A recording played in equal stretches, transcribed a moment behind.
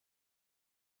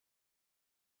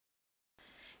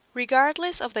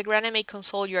Regardless of the grandMA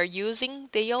console you are using,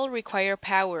 they all require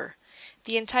power.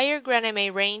 The entire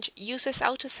grandMA range uses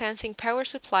auto-sensing power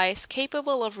supplies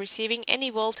capable of receiving any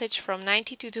voltage from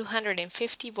 90 to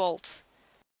 250 volts.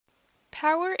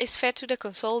 Power is fed to the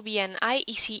console via an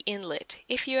IEC inlet.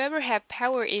 If you ever have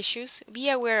power issues, be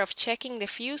aware of checking the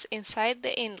fuse inside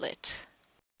the inlet.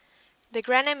 The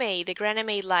grandMA, the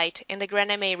grandMA Lite, and the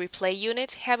grandMA Replay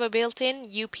unit have a built-in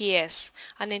UPS,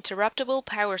 an interruptible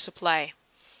power supply.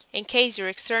 In case your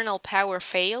external power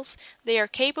fails, they are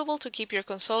capable to keep your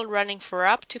console running for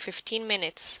up to 15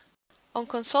 minutes. On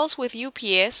consoles with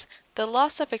UPS, the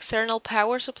loss of external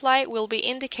power supply will be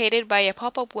indicated by a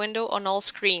pop-up window on all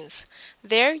screens.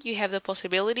 There, you have the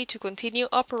possibility to continue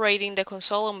operating the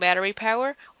console on battery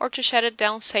power or to shut it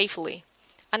down safely.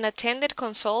 Unattended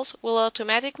consoles will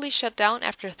automatically shut down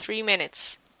after 3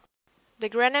 minutes. The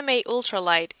grandMA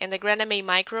Ultralight and the grandMA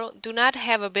Micro do not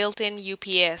have a built-in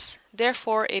UPS,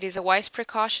 therefore it is a wise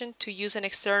precaution to use an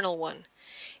external one.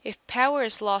 If power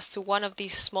is lost to one of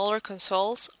these smaller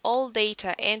consoles, all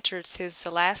data entered since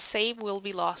the last save will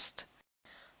be lost.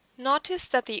 Notice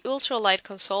that the Ultralight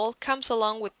console comes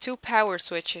along with two power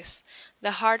switches.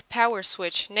 The hard power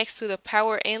switch next to the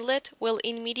power inlet will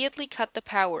immediately cut the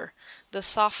power. The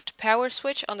soft power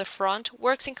switch on the front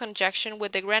works in conjunction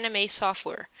with the grandMA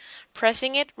software.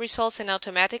 Pressing it results in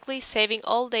automatically saving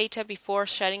all data before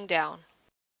shutting down.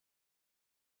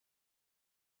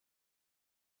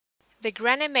 The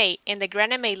grandMA and the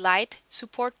grandMA Lite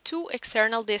support two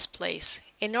external displays.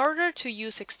 In order to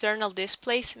use external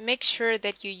displays, make sure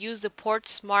that you use the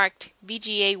ports marked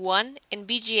BGA1 and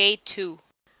BGA2.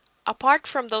 Apart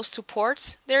from those two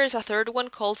ports, there is a third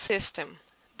one called System.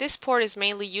 This port is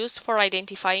mainly used for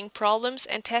identifying problems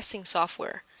and testing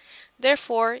software.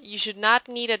 Therefore, you should not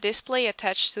need a display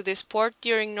attached to this port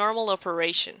during normal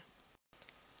operation.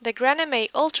 The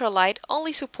grandMA Ultralight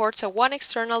only supports one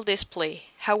external display.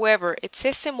 However, its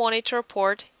system monitor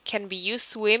port can be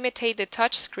used to imitate the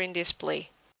touchscreen display.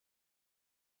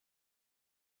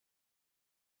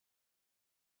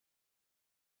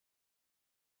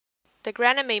 The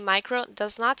grandMA Micro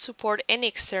does not support any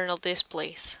external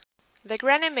displays. The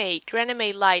grandMA,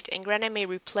 grandMA Lite, and grandMA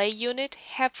Replay unit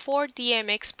have 4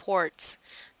 DMX ports.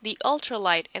 The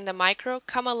Ultralight and the Micro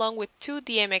come along with 2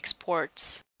 DMX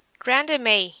ports.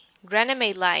 grandMA,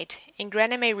 grandMA Lite, and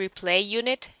grandMA Replay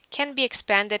unit can be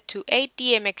expanded to 8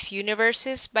 DMX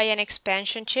universes by an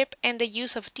expansion chip and the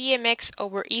use of DMX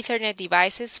over Ethernet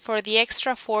devices for the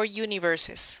extra 4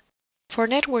 universes. For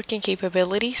networking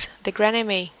capabilities, the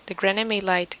grandMA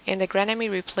Lite, and the grandMA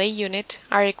Replay unit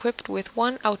are equipped with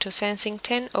one auto-sensing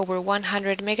 10 over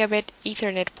 100 megabit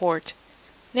Ethernet port.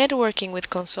 Networking with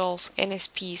consoles,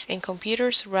 NSPs, and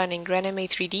computers running grandMA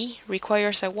 3D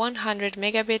requires a 100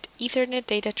 megabit Ethernet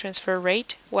data transfer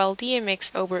rate, while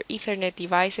DMX over Ethernet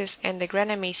devices and the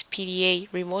grandMA's PDA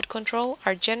remote control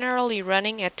are generally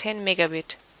running at 10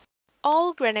 megabit.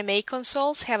 All grandMA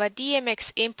consoles have a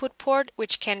DMX input port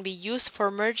which can be used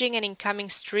for merging an incoming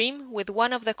stream with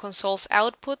one of the console's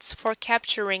outputs for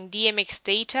capturing DMX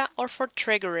data or for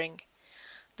triggering.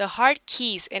 The hard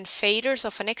keys and faders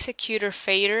of an executor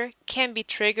fader can be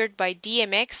triggered by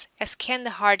DMX, as can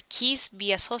the hard keys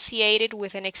be associated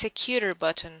with an executor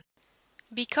button.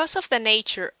 Because of the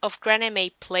nature of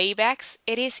grandMA playbacks,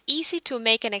 it is easy to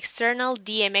make an external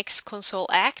DMX console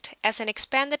act as an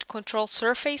expanded control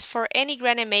surface for any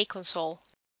grandMA console.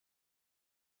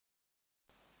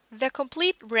 The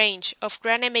complete range of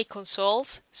grandMA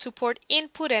consoles support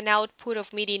input and output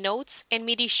of MIDI notes and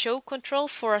MIDI show control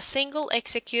for a single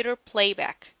executor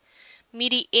playback.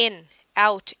 MIDI in,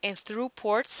 out, and through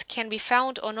ports can be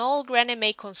found on all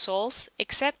grandMA consoles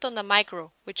except on the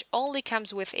Micro, which only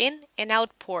comes with in and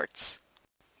out ports.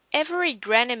 Every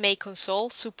grandMA console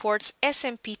supports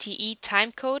SMPTE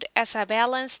timecode as a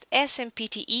balanced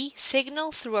SMPTE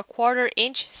signal through a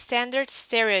 1/4-inch standard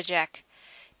stereo jack.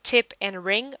 Tip and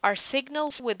ring are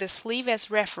signals with the sleeve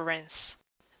as reference.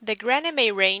 The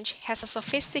grandMA range has a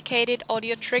sophisticated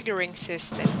audio triggering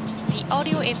system. The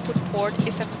audio input port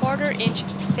is a 1/4-inch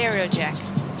stereo jack.